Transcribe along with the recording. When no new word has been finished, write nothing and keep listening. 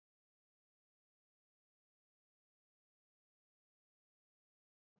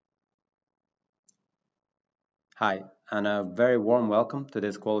Hi, and a very warm welcome to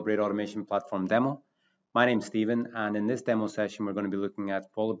this Qualibrate automation platform demo. My name is Stephen, and in this demo session, we're going to be looking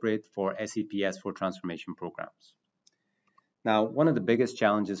at Qualibrate for SAP S4 transformation programs. Now, one of the biggest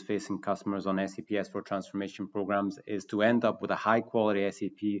challenges facing customers on SAP S4 transformation programs is to end up with a high quality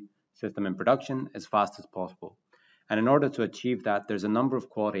SAP system in production as fast as possible. And in order to achieve that, there's a number of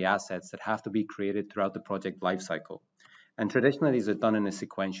quality assets that have to be created throughout the project lifecycle. And traditionally, these are done in a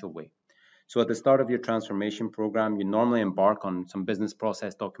sequential way. So at the start of your transformation program, you normally embark on some business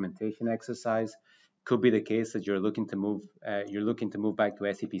process documentation exercise. Could be the case that you're looking to move back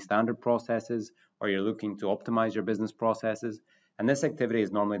to SAP standard processes, or you're looking to optimize your business processes. And this activity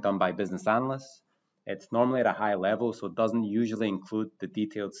is normally done by business analysts. It's normally at a high level, so it doesn't usually include the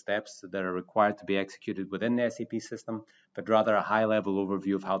detailed steps that are required to be executed within the SAP system, but rather a high level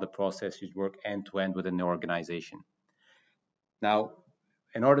overview of how the processes work end to end within the organization. Now,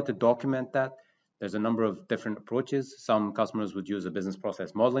 in order to document that, there's a number of different approaches. Some customers would use a business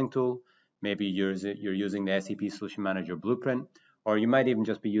process modeling tool. Maybe you're using the SAP Solution Manager Blueprint, or you might even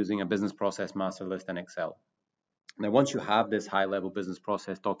just be using a business process master list in Excel. Now, once you have this high-level business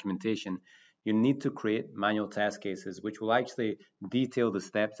process documentation, you need to create manual test cases, which will actually detail the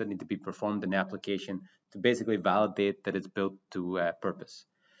steps that need to be performed in the application to basically validate that it's built to purpose.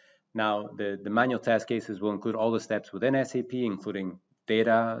 Now, the manual test cases will include all the steps within SAP, including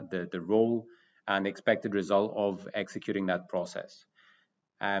data, the role, and the expected result of executing that process.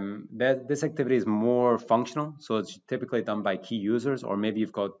 This activity is more functional, so it's typically done by key users, or maybe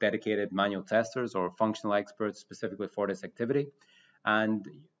you've got dedicated manual testers or functional experts specifically for this activity. And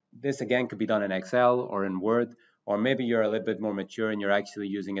this again could be done in Excel or in Word, or maybe you're a little bit more mature and you're actually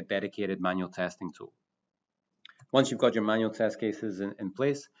using a dedicated manual testing tool. Once you've got your manual test cases in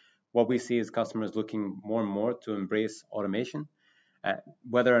place, what we see is customers looking more and more to embrace automation.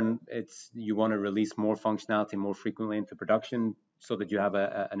 Whether it's you want to release more functionality more frequently into production so that you have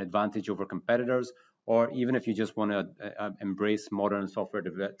an advantage over competitors, or even if you just want to embrace modern software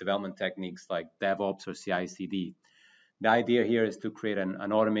development techniques like DevOps or CI/CD. The idea here is to create an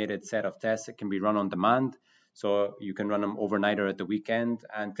automated set of tests that can be run on demand, so you can run them overnight or at the weekend.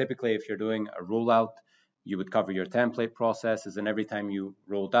 And typically, if you're doing a rollout, you would cover your template processes, and every time you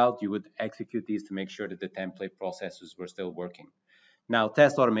rolled out, you would execute these to make sure that the template processes were still working. Now,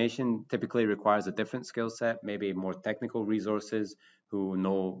 test automation typically requires a different skill set, maybe more technical resources who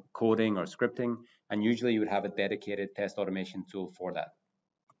know coding or scripting, and usually you would have a dedicated test automation tool for that.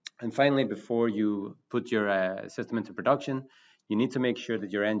 And finally, before you put your system into production, you need to make sure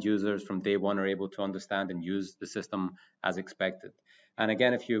that your end users from day one are able to understand and use the system as expected. And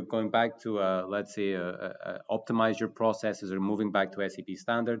again, if you're going back to, let's say, optimize your processes or moving back to SAP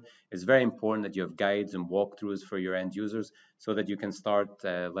standard, it's very important that you have guides and walkthroughs for your end users so that you can start,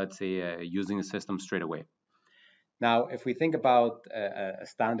 let's say, using the system straight away. Now, if we think about a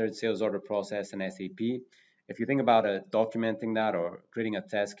standard sales order process in SAP, if you think about documenting that or creating a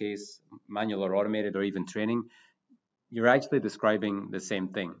test case, manual or automated or even training, you're actually describing the same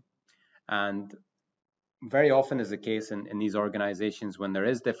thing. And very often is the case in these organizations when there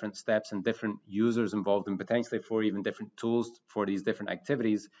is different steps and different users involved and potentially for even different tools for these different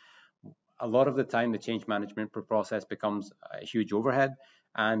activities, a lot of the time the change management process becomes a huge overhead,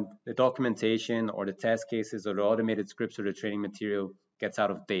 and the documentation or the test cases or the automated scripts or the training material gets out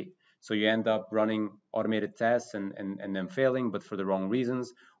of date. So you end up running automated tests and then failing, but for the wrong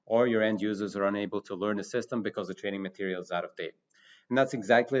reasons, or your end users are unable to learn the system because the training material is out of date. And that's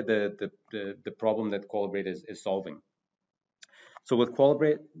exactly the problem that Qualibrate is solving. So with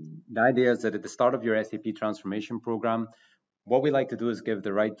Qualibrate, the idea is that at the start of your SAP transformation program, what we like to do is give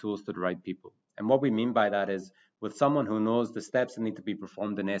the right tools to the right people. And what we mean by that is with someone who knows the steps that need to be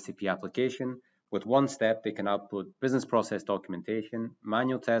performed in SAP application, with one step, they can output business process documentation,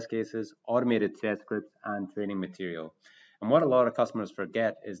 manual test cases, automated test scripts, and training material. And what a lot of customers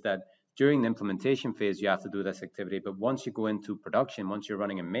forget is that during the implementation phase, you have to do this activity. But once you go into production, once you're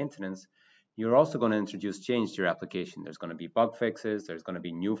running in maintenance, you're also going to introduce change to your application. There's going to be bug fixes, there's going to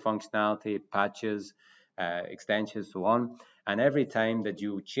be new functionality, patches, extensions, so on. And every time that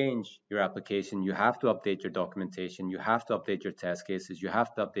you change your application, you have to update your documentation, you have to update your test cases, you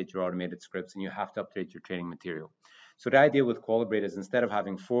have to update your automated scripts, and you have to update your training material. So the idea with Qualibrate is instead of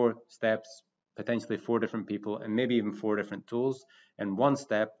having 4 steps, potentially 4 different people, and maybe even 4 different tools, in one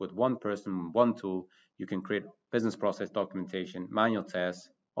step with one person, one tool, you can create business process documentation, manual tests,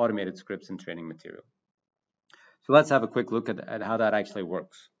 automated scripts, and training material. So let's have a quick look at how that actually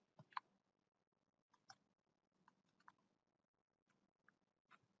works.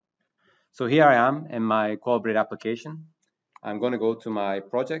 So here I am in my Qualibrate application. I'm going to go to my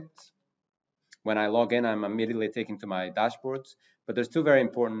project, When I log in, I'm immediately taken to my dashboards, but there's two very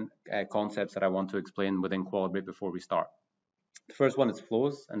important concepts that I want to explain within Qualibrate before we start. The first one is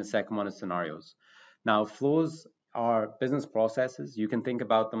flows, and the second one is scenarios. Now, flows are business processes. You can think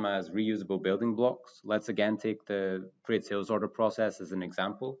about them as reusable building blocks. Let's again take the create sales order process as an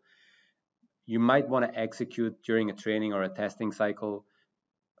example. You might want to execute during a training or a testing cycle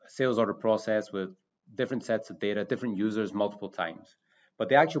a sales order process with different sets of data, different users multiple times. But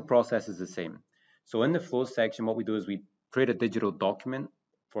the actual process is the same. So in the flows section, what we do is we create a digital document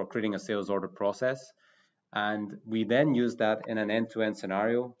for creating a sales order process. And we then use that in an end-to-end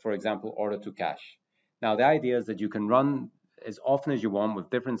scenario, for example, order to cash. Now, the idea is that you can run as often as you want with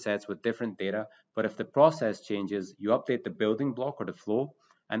different sets, with different data, but if the process changes, you update the building block or the flow,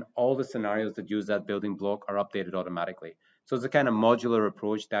 and all the scenarios that use that building block are updated automatically. So it's a kind of modular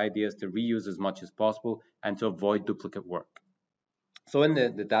approach. The idea is to reuse as much as possible and to avoid duplicate work. So in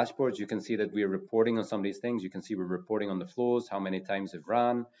the dashboards, you can see that we are reporting on some of these things. You can see we're reporting on the flows, how many times they've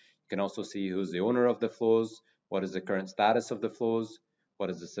ran. You can also see who's the owner of the flows, what is the current status of the flows, what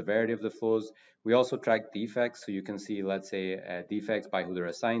is the severity of the flows. We also track defects, so you can see, let's say, defects by who they're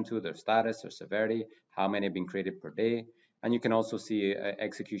assigned to, their status, their severity, how many have been created per day. And you can also see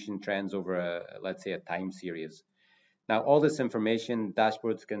execution trends over, let's say, a time series. Now, all this information,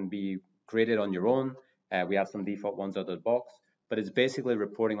 dashboards can be created on your own. We have some default ones out of the box, but it's basically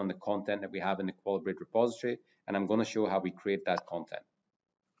reporting on the content that we have in the Qualibrate repository, and I'm going to show how we create that content.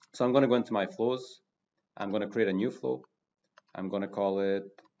 So I'm going to go into my flows. I'm going to create a new flow. I'm going to call it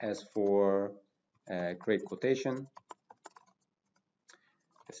S4 create quotation.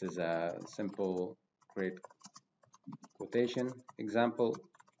 This is a simple create quotation example.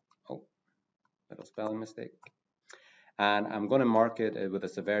 Oh, little spelling mistake. And I'm going to mark it with a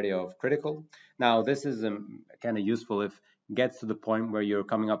severity of critical. Now, this is kind of useful if it gets to the point where you're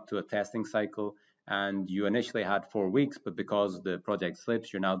coming up to a testing cycle and you initially had 4 weeks, but because the project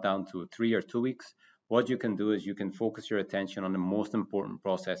slips, you're now down to 3 or 2 weeks. What you can do is you can focus your attention on the most important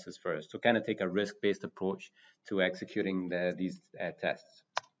processes first. So kind of take a risk-based approach to executing these tests.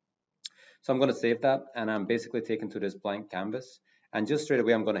 So I'm going to save that, and I'm basically taken to this blank canvas. And just straight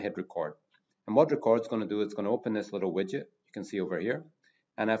away, I'm going to hit record. And what record's going to do, it's going to open this little widget you can see over here.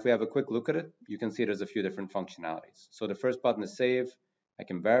 And if we have a quick look at it, you can see there's a few different functionalities. So the first button is save. I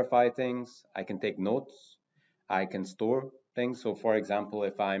can verify things. I can take notes. I can store things. So for example,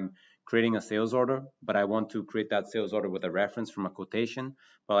 if I'm creating a sales order, but I want to create that sales order with a reference from a quotation,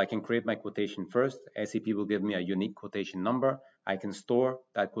 well, I can create my quotation first. SAP will give me a unique quotation number. I can store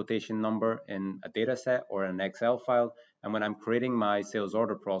that quotation number in a data set or an Excel file. And when I'm creating my sales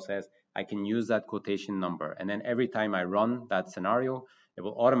order process, I can use that quotation number. And then every time I run that scenario, it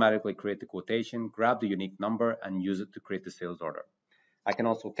will automatically create the quotation, grab the unique number, and use it to create the sales order. I can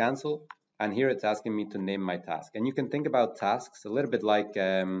also cancel. And here it's asking me to name my task. And you can think about tasks a little bit like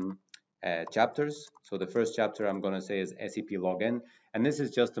chapters. So the first chapter I'm going to say is SAP login. And this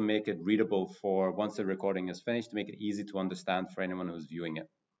is just to make it readable for once the recording is finished, to make it easy to understand for anyone who's viewing it.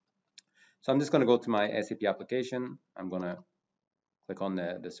 So I'm just going to go to my SAP application. I'm going to click on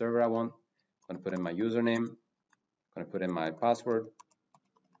the server I want. I'm going to put in my username. I'm going to put in my password.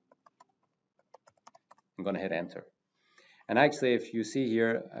 I'm going to hit enter. And actually, if you see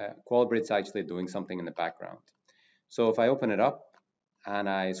here, Qualibrate's actually doing something in the background. So if I open it up and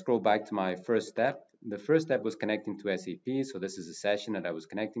I scroll back to my first step, the first step was connecting to SAP. So this is a session that I was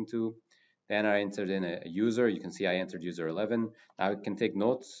connecting to. Then I entered in a user. You can see I entered user 11. Now it can take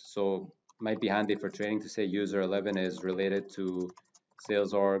notes. So it might be handy for training to say user 11 is related to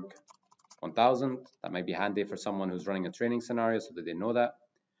sales org 1000. That might be handy for someone who's running a training scenario so that they know that.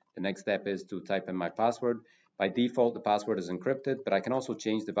 The next step is to type in my password. By default, the password is encrypted, but I can also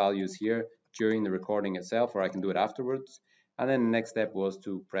change the values here during the recording itself, or I can do it afterwards. And then the next step was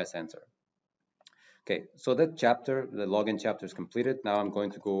to press enter. Okay, so that chapter, the login chapter is completed. Now I'm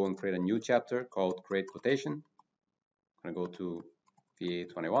going to go and create a new chapter called create quotation. I'm going to go to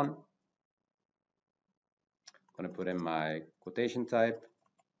VA21. I'm going to put in my quotation type,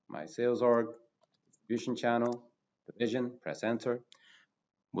 my sales org, distribution channel, division, press enter.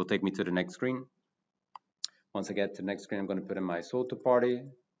 Will take me to the next screen. Once I get to the next screen, I'm going to put in my sold to party.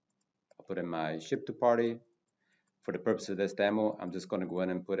 I'll put in my ship to party. For the purpose of this demo, I'm just going to go in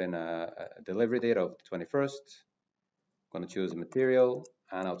and put in a delivery date of the 21st. I'm going to choose a material,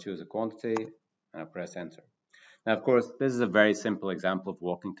 and I'll choose a quantity, and I'll press enter. Now, of course, this is a very simple example of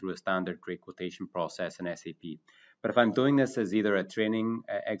walking through a standard create quotation process in SAP. But if I'm doing this as either a training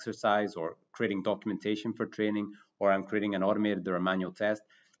exercise or creating documentation for training, or I'm creating an automated or a manual test,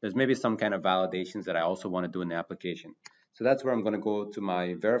 there's maybe some kind of validations that I also want to do in the application. So that's where I'm going to go to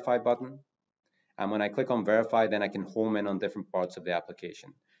my verify button. And when I click on verify, then I can home in on different parts of the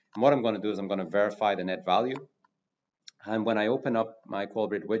application. And what I'm going to do is I'm going to verify the net value. And when I open up my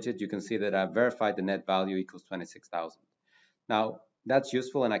Qualibrate widget, you can see that I've verified the net value equals 26,000. Now, that's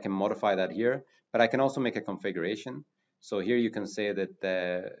useful and I can modify that here, but I can also make a configuration. So here you can say that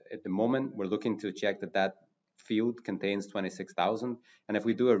at the moment we're looking to check that that field contains 26,000. And if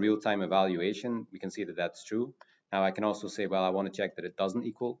we do a real-time evaluation, we can see that that's true. Now I can also say, well, I want to check that it doesn't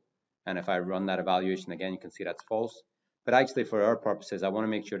equal. And if I run that evaluation again, you can see that's false. But actually for our purposes, I want to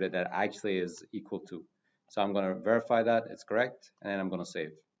make sure that that actually is equal to. So I'm going to verify that it's correct, and then I'm going to save.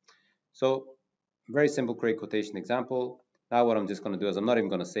 So very simple create quotation example. Now what I'm just going to do is I'm not even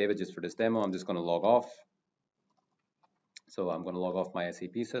going to save it just for this demo. I'm just going to log off. So I'm going to log off my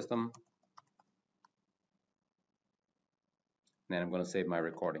SAP system. And then I'm going to save my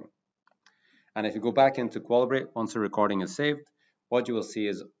recording. And if you go back into Qualibrate, once the recording is saved, what you will see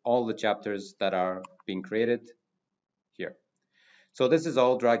is all the chapters that are being created here. So this is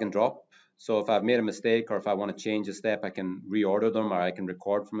all drag and drop. So if I've made a mistake or if I want to change a step, I can reorder them or I can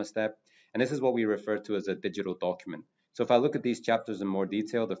record from a step. And this is what we refer to as a digital document. So if I look at these chapters in more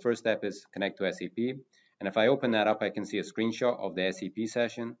detail, the first step is connect to SAP. And if I open that up, I can see a screenshot of the SAP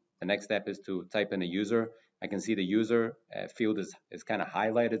session. The next step is to type in a user. I can see the user field is kind of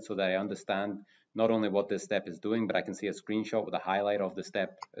highlighted so that I understand not only what this step is doing, but I can see a screenshot with a highlight of the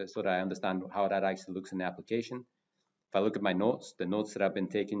step so that I understand how that actually looks in the application. If I look at my notes, the notes that have been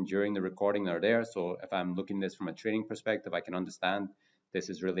taken during the recording are there. So if I'm looking at this from a training perspective, I can understand this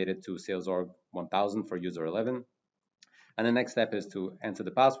is related to Sales Org 1000 for user 11. And the next step is to enter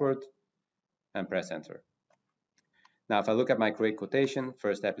the password and press enter. Now, if I look at my create quotation,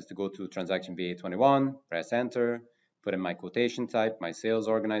 first step is to go to transaction VA21, press enter, put in my quotation type, my sales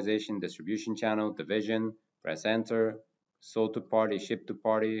organization, distribution channel, division, press enter, sold to party, shipped to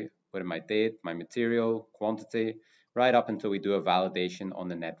party, put in my date, my material, quantity, right up until we do a validation on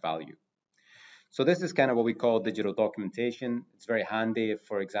the net value. So this is kind of what we call digital documentation. It's very handy if,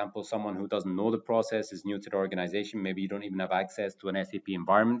 for example, someone who doesn't know the process is new to the organization. Maybe you don't even have access to an SAP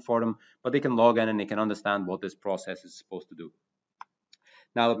environment for them, but they can log in and they can understand what this process is supposed to do.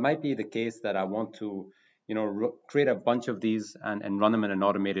 Now, it might be the case that I want to, create a bunch of these and run them in an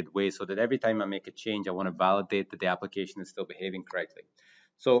automated way so that every time I make a change, I want to validate that the application is still behaving correctly.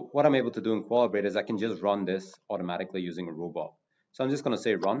 So what I'm able to do in Qualibrate is I can just run this automatically using a robot. So I'm just going to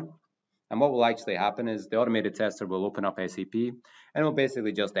say run. And what will actually happen is the automated tester will open up SAP and will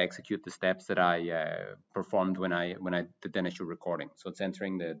basically just execute the steps that I performed when I did the initial recording. So it's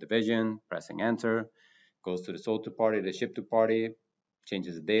entering the division, pressing enter, goes to the sold to party, the ship to party,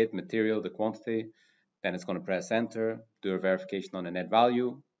 changes the date, material, the quantity. Then it's going to press enter, do a verification on the net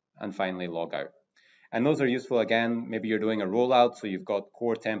value, and finally log out. And those are useful again. Maybe you're doing a rollout, so you've got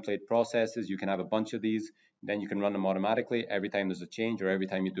core template processes. You can have a bunch of these. Then you can run them automatically every time there's a change or every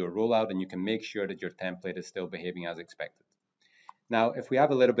time you do a rollout, and you can make sure that your template is still behaving as expected. Now, if we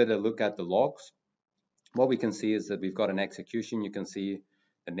have a little bit of a look at the logs, what we can see is that we've got an execution. You can see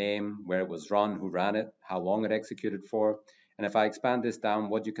the name, where it was run, who ran it, how long it executed for. And if I expand this down,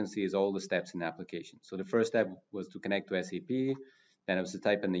 what you can see is all the steps in the application. So the first step was to connect to SAP. Then it was to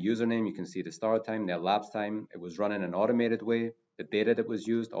type in the username. You can see the start time, the elapsed time. It was run in an automated way. The data that was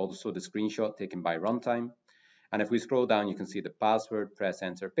used, also the screenshot taken by runtime. And if we scroll down, you can see the password, press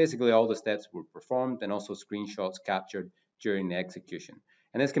enter. Basically, all the steps were performed and also screenshots captured during the execution.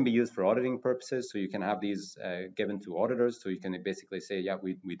 And this can be used for auditing purposes. So you can have these given to auditors. So you can basically say, yeah,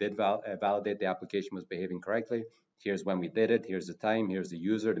 we did validate the application was behaving correctly. Here's when we did it. Here's the time. Here's the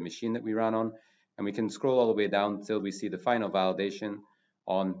user, the machine that we ran on. And we can scroll all the way down until we see the final validation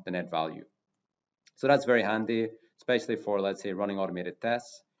on the net value. So that's very handy, especially for, let's say, running automated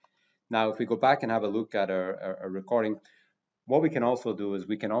tests. Now, if we go back and have a look at our recording, what we can also do is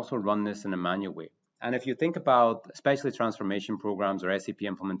we can also run this in a manual way. And if you think about especially transformation programs or SAP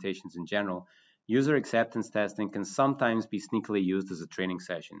implementations in general, user acceptance testing can sometimes be sneakily used as a training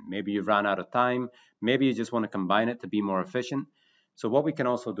session. Maybe you've run out of time. Maybe you just want to combine it to be more efficient. So what we can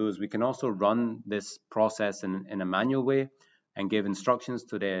also do is we can also run this process in a manual way and give instructions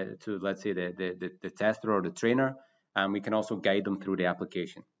to let's say the tester or the trainer, and we can also guide them through the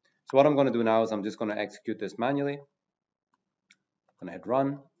application. So what I'm going to do now is I'm just going to execute this manually. I'm going to hit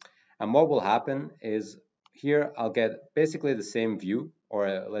run. And what will happen is here I'll get basically the same view,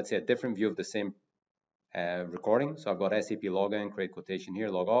 or let's say a different view of the same recording. So I've got SAP login, create quotation here,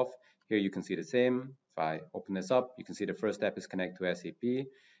 log off. Here you can see the same. If I open this up, you can see the first step is connect to SAP.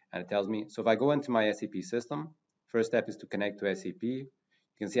 And it tells me, so if I go into my SAP system, first step is to connect to SAP. You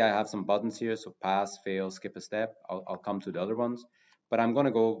can see I have some buttons here. So pass, fail, skip a step. I'll come to the other ones. But I'm going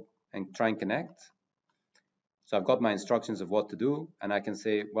to go and try and connect. So I've got my instructions of what to do, and I can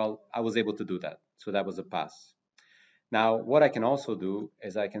say, well, I was able to do that. So that was a pass. Now, what I can also do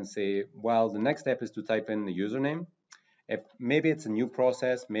is I can say, well, the next step is to type in the username. If maybe it's a new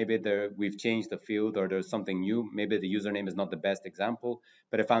process, maybe we've changed the field or there's something new, maybe the username is not the best example.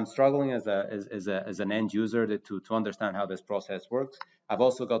 But if I'm struggling as an end user to understand how this process works, I've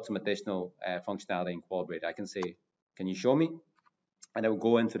also got some additional functionality in Qualibrate. I can say, can you show me? And it will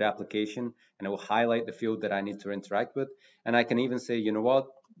go into the application and it will highlight the field that I need to interact with. And I can even say, you know what,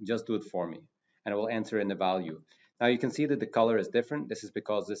 just do it for me. And it will enter in the value. Now you can see that the color is different. This is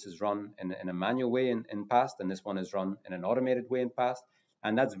because this is run in a manual way in past, and this one is run in an automated way in past.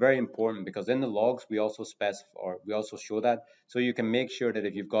 And that's very important because in the logs, we also specify, or we also show that. So you can make sure that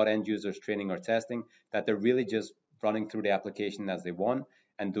if you've got end users training or testing, that they're really just running through the application as they want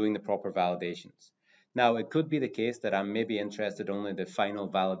and doing the proper validations. Now, it could be the case that I'm maybe interested only in the final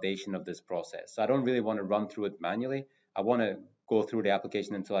validation of this process. So I don't really want to run through it manually. I want to go through the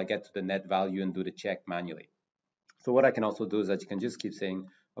application until I get to the net value and do the check manually. So what I can also do is that you can just keep saying,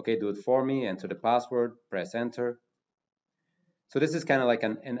 okay, do it for me, enter the password, press enter. So this is kind of like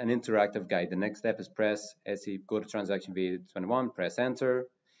an interactive guide. The next step is press SE, go to transaction V21, press enter.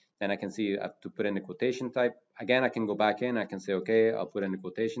 Then I can see I have to put in the quotation type. Again, I can go back in, I can say, okay, I'll put in the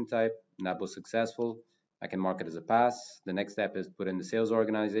quotation type, and that was successful. I can mark it as a pass. The next step is put in the sales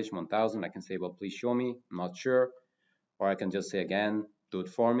organization, 1000. I can say, well, please show me, I'm not sure. Or I can just say again, do it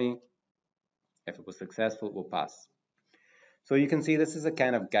for me. If it was successful, it will pass. So you can see this is a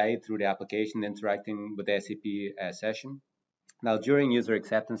kind of guide through the application interacting with the SAP session. Now, during user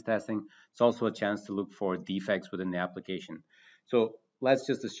acceptance testing, it's also a chance to look for defects within the application. So let's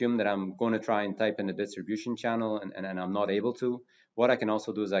just assume that I'm going to try and type in a distribution channel and I'm not able to. What I can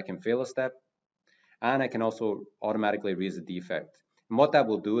also do is I can fail a step, and I can also automatically raise a defect. And what that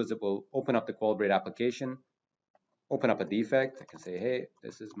will do is it will open up the Qualibrate application, open up a defect. I can say, hey,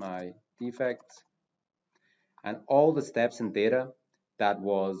 this is my defect. And all the steps and data that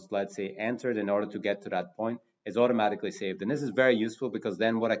was, let's say, entered in order to get to that point is automatically saved. And this is very useful because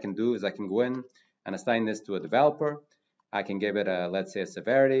then what I can do is I can go in and assign this to a developer. I can give it a, let's say, a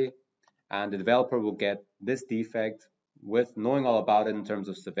severity, and the developer will get this defect with knowing all about it in terms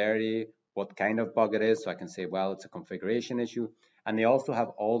of severity, what kind of bug it is. So I can say, well, it's a configuration issue. And they also have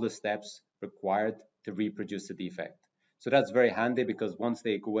all the steps required to reproduce the defect. So that's very handy because once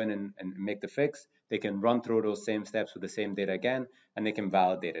they go in and make the fix, they can run through those same steps with the same data again, and they can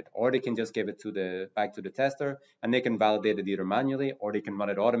validate it. Or they can just give it to back to the tester, and they can validate it either manually, or they can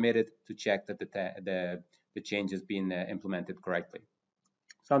run it automated to check that the change is being implemented correctly.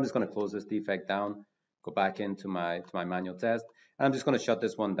 So I'm just going to close this defect down, go back into my manual test, and I'm just going to shut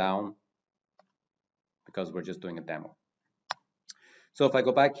this one down because we're just doing a demo. So if I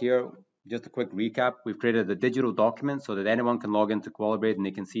go back here, just a quick recap, we've created a digital document so that anyone can log into Qualibrate and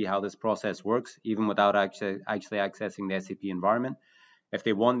they can see how this process works, even without actually accessing the SAP environment. If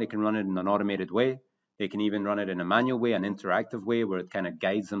they want, they can run it in an automated way. They can even run it in a manual way, an interactive way, where it kind of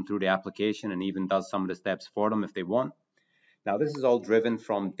guides them through the application and even does some of the steps for them if they want. Now, this is all driven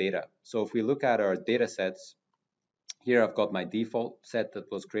from data. So if we look at our data sets, here I've got my default set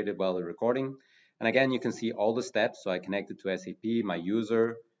that was created while the recording. And again, you can see all the steps. So I connected to SAP, my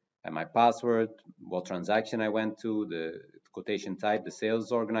user, and my password, what transaction I went to, the quotation type, the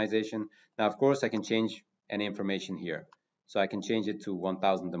sales organization. Now, of course, I can change any information here. So I can change it to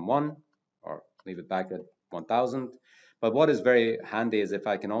 1001 or leave it back at 1000. But what is very handy is if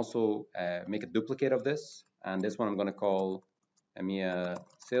I can also make a duplicate of this. And this one I'm going to call EMEA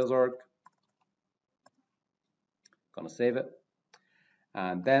sales org. Going to save it.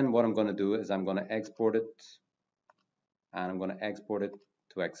 And then what I'm going to do is I'm going to export it, and I'm going to export it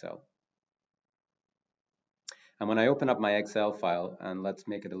to Excel. And when I open up my Excel file, and let's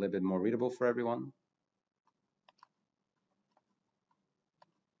make it a little bit more readable for everyone,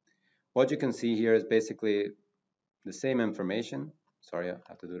 what you can see here is basically the same information. Sorry, I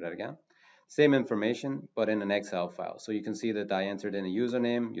have to do that again. Same information, but in an Excel file. So you can see that I entered in a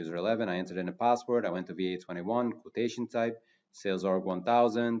username, user 11, I entered in a password, I went to VA21, quotation type, sales org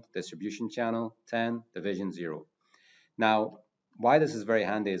 1000, distribution channel 10, division 0. Now, why this is very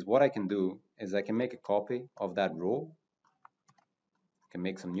handy is what I can do is I can make a copy of that row, I can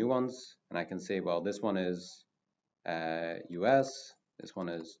make some new ones, and I can say, well, this one is US, this one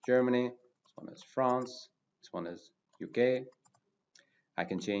is Germany, this one is France, this one is UK. I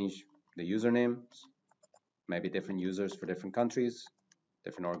can change the usernames, maybe different users for different countries,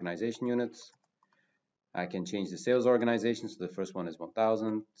 different organization units. I can change the sales organization. So the first one is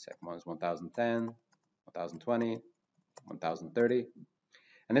 1000, second one is 1010, 1020, 1030.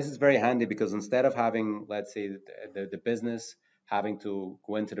 And this is very handy because instead of having, let's say, the business having to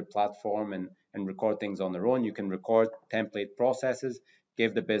go into the platform and record things on their own, you can record template processes,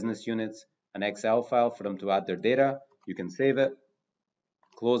 give the business units an Excel file for them to add their data. You can save it,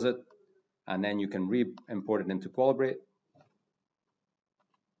 close it, and then you can re-import it into Qualibrate.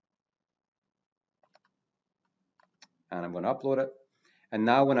 And I'm going to upload it. And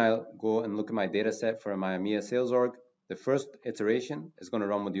now when I go and look at my data set for my EMEA sales org, the first iteration is going to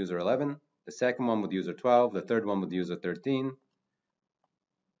run with user 11, the second one with user 12, the third one with user 13,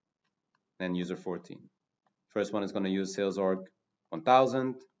 then user 14. First one is going to use sales org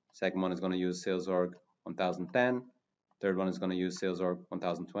 1000, second one is going to use sales org 1010, third one is going to use sales org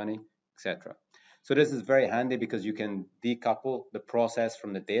 1020, etc. So this is very handy because you can decouple the process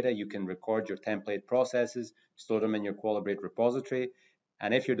from the data. You can record your template processes, store them in your Qualibrate repository.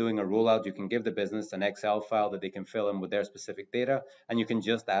 And if you're doing a rollout, you can give the business an Excel file that they can fill in with their specific data. And you can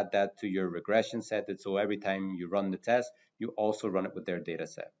just add that to your regression set. So every time you run the test, you also run it with their data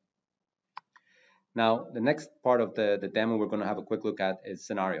set. Now, the next part of the demo we're going to have a quick look at is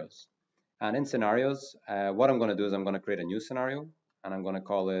scenarios. And in scenarios, what I'm going to do is I'm going to create a new scenario, and I'm going to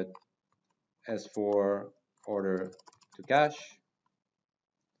call it S4 order to cash,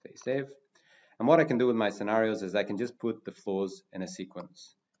 say save. And what I can do with my scenarios is I can just put the flows in a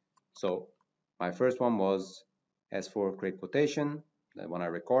sequence. So my first one was S4 create quotation, then when I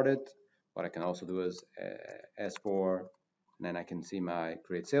record it, what I can also do is S4, and then I can see my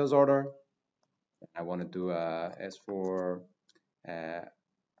create sales order. I want to do a S4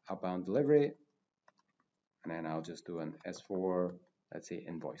 outbound delivery, and then I'll just do an S4, let's say,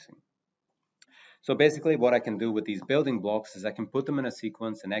 invoicing. So basically what I can do with these building blocks is I can put them in a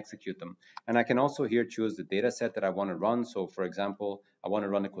sequence and execute them. And I can also here choose the data set that I want to run. So for example, I want to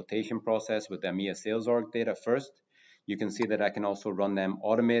run a quotation process with the EMEA sales org data first. You can see that I can also run them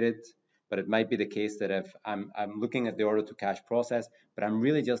automated, but it might be the case that if I'm looking at the order to cash process, but I'm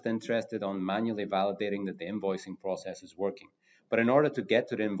really just interested on manually validating that the invoicing process is working. But in order to get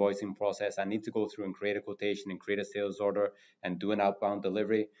to the invoicing process, I need to go through and create a quotation and create a sales order and do an outbound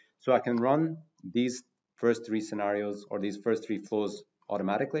delivery. So I can run these first three scenarios or these first three flows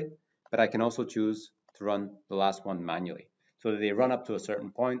automatically, but I can also choose to run the last one manually. So that they run up to a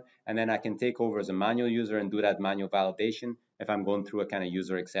certain point, and then I can take over as a manual user and do that manual validation if I'm going through a kind of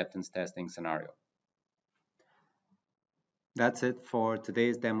user acceptance testing scenario. That's it for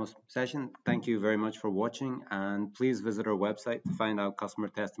today's demo session. Thank you very much for watching, and please visit our website to find out customer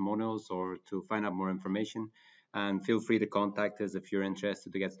testimonials or to find out more information. And feel free to contact us if you're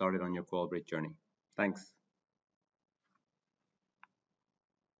interested to get started on your Qualibrate journey. Thanks.